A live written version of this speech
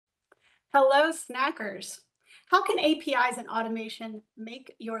Hello, snackers. How can APIs and automation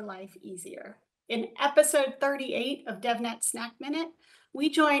make your life easier? In episode 38 of DevNet Snack Minute, we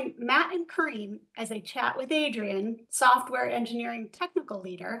join Matt and Kareem as they chat with Adrian, software engineering technical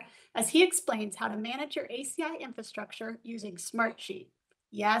leader, as he explains how to manage your ACI infrastructure using Smartsheet.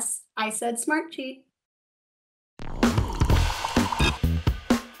 Yes, I said Smartsheet.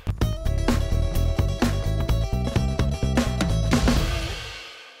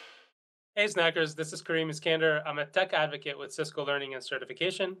 Hey, Snackers, this is Kareem Iskander. I'm a tech advocate with Cisco Learning and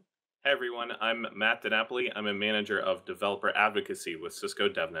Certification. Hey everyone, I'm Matt DiNapoli. I'm a manager of developer advocacy with Cisco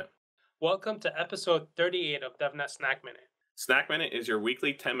DevNet. Welcome to episode 38 of DevNet Snack Minute. Snack Minute is your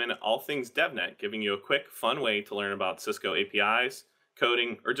weekly 10-minute all things DevNet, giving you a quick, fun way to learn about Cisco APIs,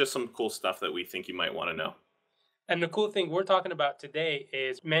 coding, or just some cool stuff that we think you might want to know. And the cool thing we're talking about today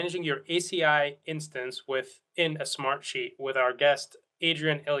is managing your ACI instance within a Smartsheet with our guest,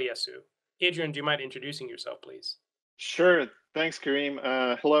 Adrian Iliesiu. Adrian, do you mind introducing yourself, please? Sure. Thanks, Kareem.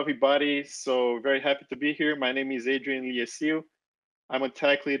 Hello, everybody. So very happy to be here. My name is Adrian Iliesiu. I'm a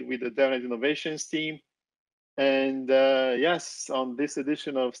tech lead with the DevNet Innovations team. And yes, on this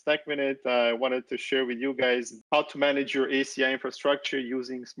edition of Stack Minute, I wanted to share with you guys how to manage your ACI infrastructure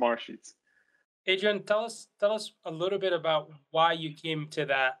using Smartsheets. Adrian, tell us a little bit about why you came to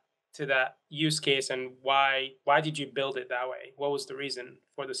that use case and why did you build it that way? What was the reason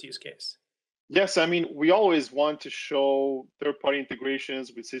for this use case? Yes, I mean, we always want to show third-party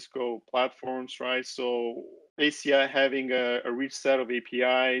integrations with Cisco platforms, right? So ACI having a rich set of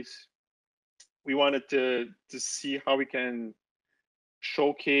APIs, we wanted to see how we can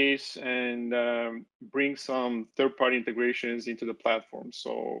showcase and bring some third-party integrations into the platform.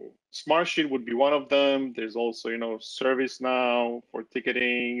 So Smartsheet would be one of them. There's also, ServiceNow for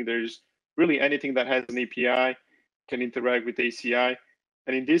ticketing. There's really anything that has an API can interact with ACI.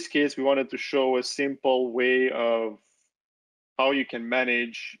 And in this case, we wanted to show a simple way of how you can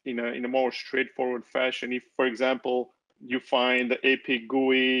manage in a more straightforward fashion. If, for example, you find the API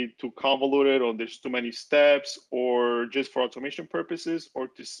GUI too convoluted, or there's too many steps, or just for automation purposes, or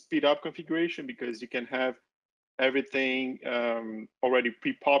to speed up configuration, because you can have everything already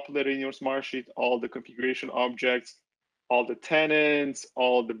pre-populated in your Smartsheet, all the configuration objects, all the tenants,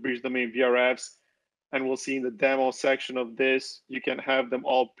 all the bridge domain VRFs. And we'll see in the demo section of this, you can have them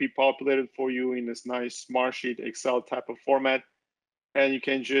all pre-populated for you in this nice Smartsheet Excel type of format. And you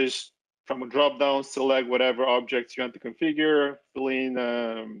can just, from a drop-down, select whatever objects you want to configure, fill in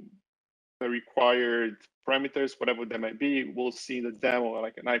the required parameters, whatever they might be. We'll see in the demo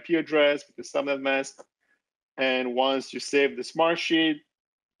like an IP address with the subnet mask. And once you save the Smartsheet,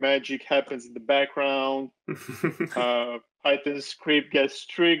 magic happens in the background. Python script gets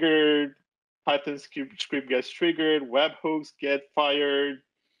triggered. Script gets triggered. Webhooks get fired.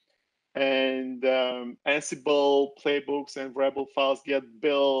 And Ansible playbooks and variable files get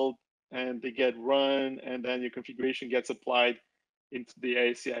built and they get run. And then your configuration gets applied into the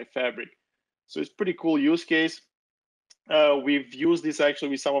ACI fabric. So it's pretty cool use case. We've used this actually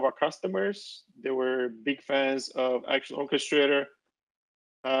with some of our customers. They were big fans of Action Orchestrator.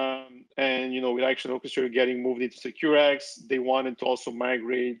 And with Action Orchestrator getting moved into SecureX, they wanted to also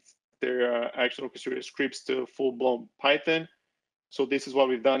migrate their Action Orchestrator scripts to full-blown Python. So this is what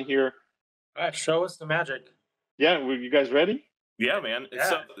we've done here. All right, show us the magic. Yeah, were you guys ready? Yeah, man. Yeah.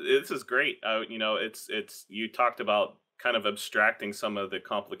 So this is great. It's you talked about kind of abstracting some of the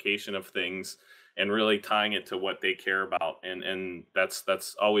complication of things and really tying it to what they care about, and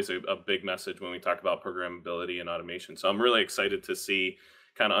that's always a big message when we talk about programmability and automation. So I'm really excited to see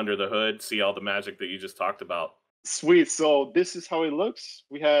kind of under the hood, see all the magic that you just talked about. Sweet. So this is how it looks.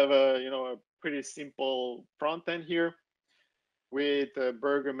 We have a pretty simple front end here with a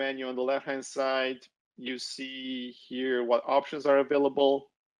burger menu on the left-hand side. You see here what options are available.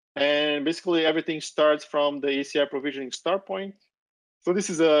 And basically everything starts from the ACI provisioning start point. So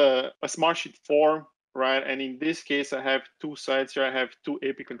this is a Smartsheet form, right? And in this case, I have two sites here. I have two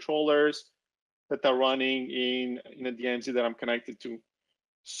API controllers that are running in a DMZ that I'm connected to.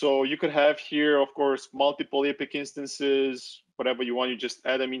 So you could have here, of course, multiple Epic instances, whatever you want, you just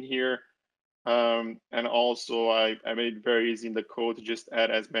add them in here. And also I made it very easy in the code to just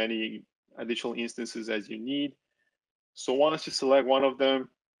add as many additional instances as you need. So once you select one of them,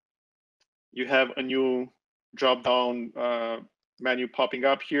 you have a new drop-down menu popping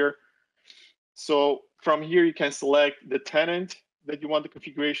up here. So from here, you can select the tenant that you want the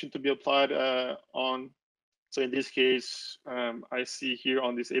configuration to be applied on. So in this case, I see here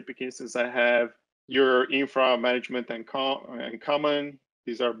on this Epic instance, I have your infra management and common.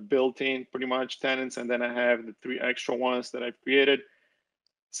 These are built-in pretty much tenants. And then I have the three extra ones that I've created.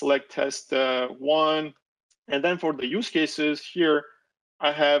 select test one. And then for the use cases here,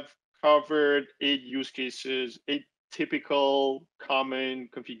 I have covered 8 use cases, 8 typical common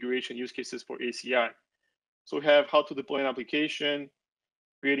configuration use cases for ACI. So we have how to deploy an application,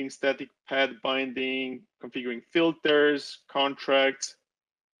 creating static path binding, configuring filters, contracts,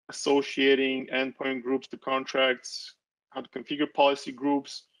 associating endpoint groups to contracts, how to configure policy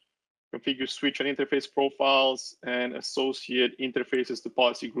groups, configure switch and interface profiles, and associate interfaces to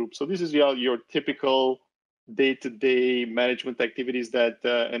policy groups. So this is your typical day-to-day management activities that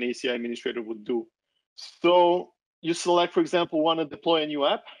an ACI administrator would do. So you select, for example, want to deploy a new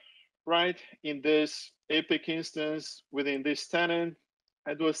app, right? In this Epic instance, within this tenant,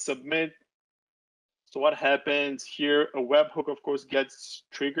 I do a submit. So what happens here, a webhook, of course, gets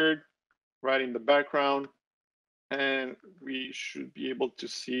triggered right in the background. And we should be able to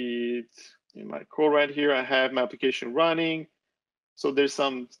see it in my code right here. I have my application running. So there's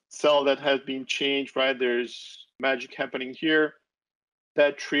some cell that has been changed, right? There's magic happening here.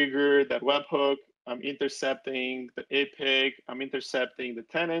 That triggered that webhook. I'm intercepting the Epic. I'm intercepting the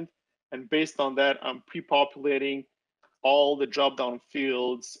tenant. And based on that, I'm pre-populating all the drop-down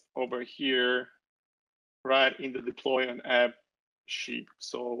fields over here, right, in the deploy an app sheet.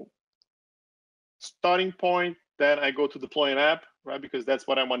 So starting point, then I go to deploy an app, right, because that's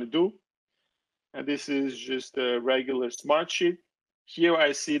what I want to do. And this is just a regular Smartsheet. Here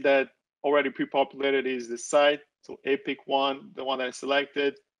I see that already pre-populated is the site. So Epic one, the one that I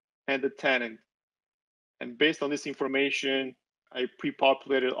selected, and the tenant. And based on this information, I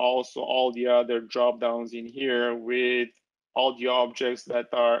pre-populated also all the other drop-downs in here with all the objects that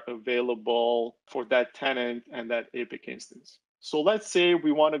are available for that tenant and that Epic instance. So let's say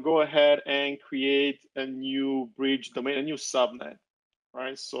we want to go ahead and create a new bridge domain, a new subnet,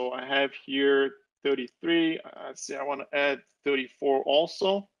 right? So I have here 33. Let's say I want to add 34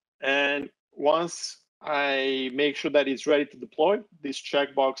 also. And once I make sure that it's ready to deploy, this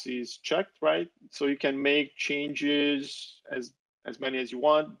checkbox is checked, right? So you can make changes as many as you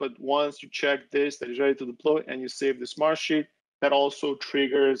want, but once you check this, that is ready to deploy, and you save the Smartsheet, that also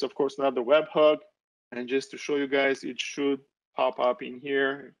triggers, of course, another webhook. And just to show you guys, it should pop up in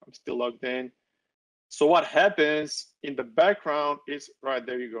here. I'm still logged in. So what happens in the background is, right,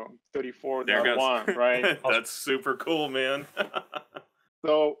 there you go, 34.1, right? That's super cool, man.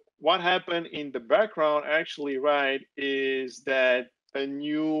 So what happened in the background actually, right, is that a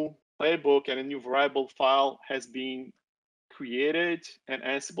new playbook and a new variable file has been created and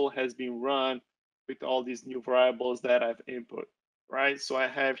Ansible has been run with all these new variables that I've input, right? So I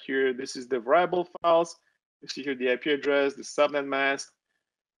have here, this is the variable files. You see here the IP address, the subnet mask,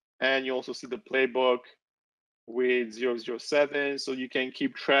 and you also see the playbook with 007. So you can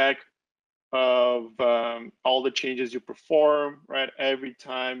keep track of all the changes you perform, right? Every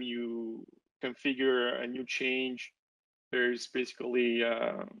time you configure a new change, there's basically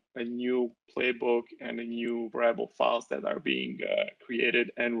a new playbook and a new variable files that are being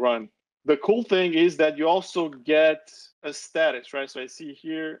created and run. The cool thing is that you also get a status, right? So I see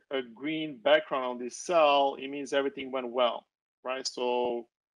here a green background on this cell. It means everything went well, right? So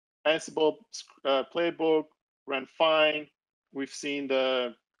Ansible playbook ran fine. We've seen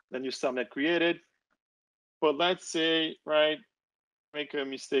the new subnet created. But let's say, right, make a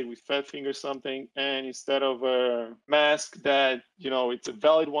mistake with fat finger something, and instead of a mask that, it's a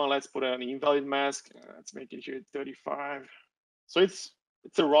valid one, let's put an invalid mask. Let's make it here 35. So it's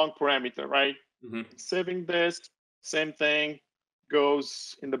a wrong parameter, right? Mm-hmm. Saving this, same thing,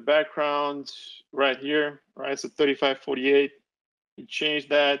 goes in the background right here, right? So 3548, you change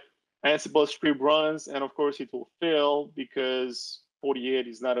that. Ansible script runs, and of course it will fail because 48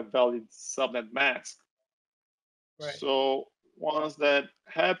 is not a valid subnet mask. Right. So once that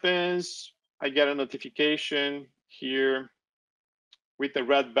happens, I get a notification here with the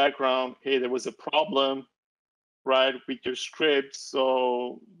red background. Hey, there was a problem, right, with your script.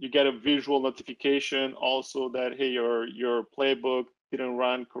 So you get a visual notification also that, hey, your playbook didn't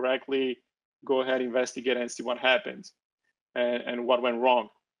run correctly. Go ahead, investigate and see what happens and what went wrong.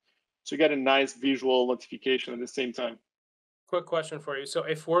 So you get a nice visual notification at the same time. Quick question for you. So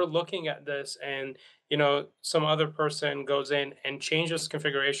if we're looking at this and some other person goes in and changes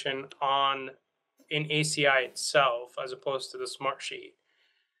configuration in ACI itself as opposed to the Smartsheet,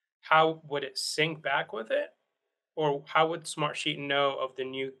 how would it sync back with it? Or how would Smartsheet know of the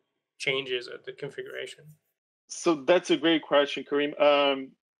new changes of the configuration? So that's a great question, Kareem.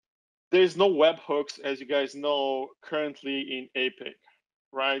 There's no webhooks, as you guys know, currently in Epic,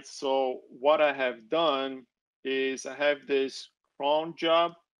 right? So what I have done is I have this cron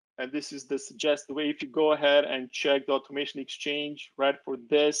job and this is the suggested way. If you go ahead and check the automation exchange, right, for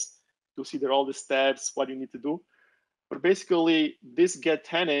this, you'll see there are all the steps, what you need to do. But basically, this get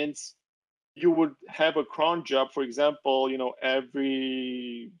tenants, you would have a cron job, for example,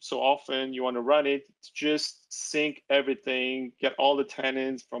 every so often you want to run it, just sync everything, get all the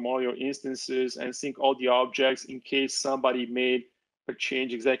tenants from all your instances and sync all the objects in case somebody made a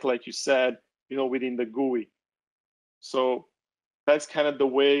change, exactly like you said, within the GUI. So that's kind of the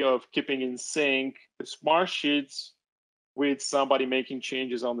way of keeping in sync the Smartsheets with somebody making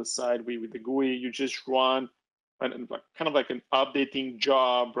changes on the side. With the GUI, you just run kind of like an updating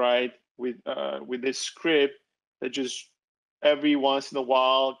job, right? With this script that just every once in a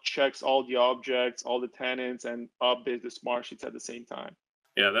while checks all the objects, all the tenants, and updates the Smartsheets at the same time.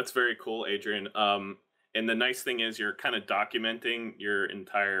 Yeah, that's very cool, Adrian. And the nice thing is you're kind of documenting your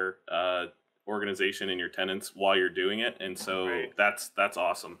entire organization and your tenants while you're doing it, and so Right. that's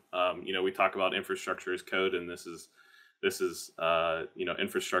awesome. We talk about infrastructure as code, and this is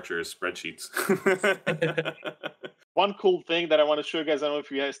infrastructure as spreadsheets. One cool thing that I want to show you guys, I don't know if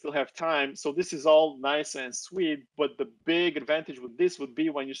you guys still have time. So this is all nice and sweet, but the big advantage with this would be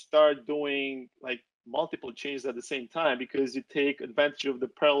when you start doing like multiple changes at the same time, because you take advantage of the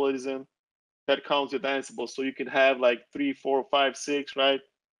parallelism that comes with Ansible. So you can have like 3, 4, 5, 6, right?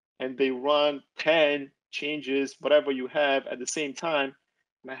 And they run 10 changes, whatever you have at the same time.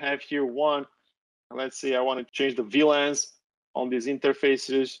 And I have here one. Let's say I want to change the VLANs on these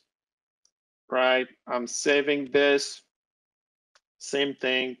interfaces, right? I'm saving this. Same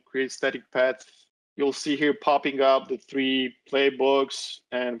thing, create static path. You'll see here popping up the 3 playbooks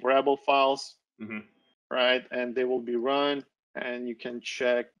and variable files, right? And they will be run. And you can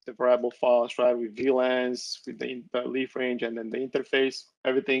check the variable files, right, with VLANs, with the leaf range, and then the interface.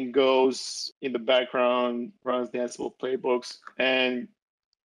 Everything goes in the background, runs the Ansible playbooks. And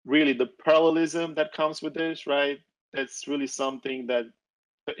really the parallelism that comes with this, right, that's really something that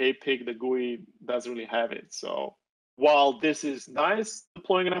the APIC, the GUI, doesn't really have it. So while this is nice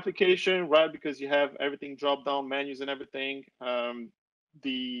deploying an application, right, because you have everything drop down menus and everything,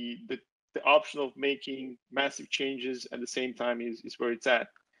 the option of making massive changes at the same time is where it's at.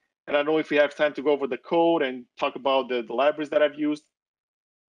 And I don't know if we have time to go over the code and talk about the libraries that I've used,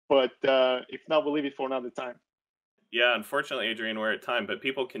 but if not, we'll leave it for another time. Yeah, unfortunately, Adrian, we're at time, but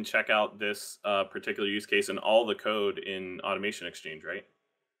people can check out this particular use case and all the code in Automation Exchange, right?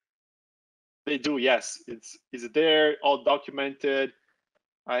 They do, yes. It's there, all documented.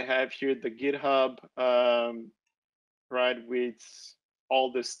 I have here the GitHub, right, with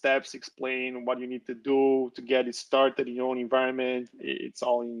all the steps explain what you need to do to get it started in your own environment. It's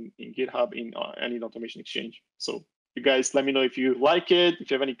all in GitHub and in Automation Exchange. So you guys let me know if you like it,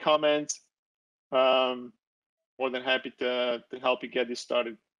 if you have any comments. More than happy to help you get this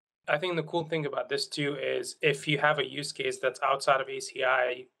started. I think the cool thing about this too is if you have a use case that's outside of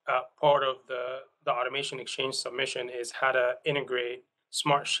ACI, part of the Automation Exchange submission is how to integrate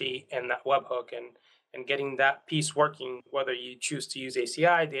Smartsheet and that webhook and getting that piece working, whether you choose to use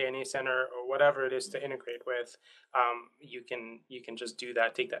ACI, DNA Center, or whatever it is to integrate with, you can just do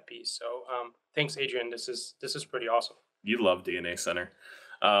that, take that piece. So thanks, Adrian. This is pretty awesome. You love DNA Center.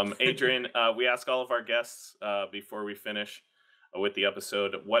 Adrian, we ask all of our guests before we finish with the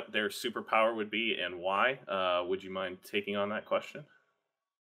episode what their superpower would be and why. Would you mind taking on that question?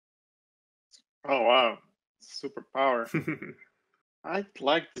 Oh, wow. Superpower. I'd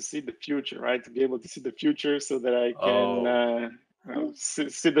like to see the future, right? To be able to see the future so that I can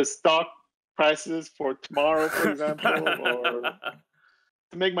see the stock prices for tomorrow, for example, or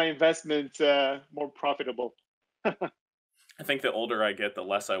to make my investment more profitable. I think the older I get, the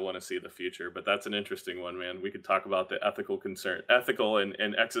less I want to see the future, but that's an interesting one, man. We could talk about the ethical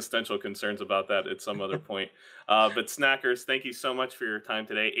and existential concerns about that at some other point. But Snackers, thank you so much for your time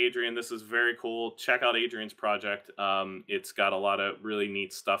today. Adrian, this is very cool. Check out Adrian's project. It's got a lot of really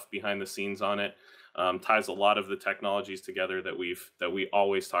neat stuff behind the scenes on it. Ties a lot of the technologies together that we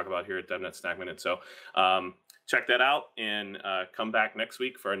always talk about here at DevNet Snack Minute. So check that out and come back next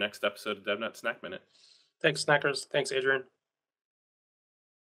week for our next episode of DevNet Snack Minute. Thanks, Snackers. Thanks, Adrian.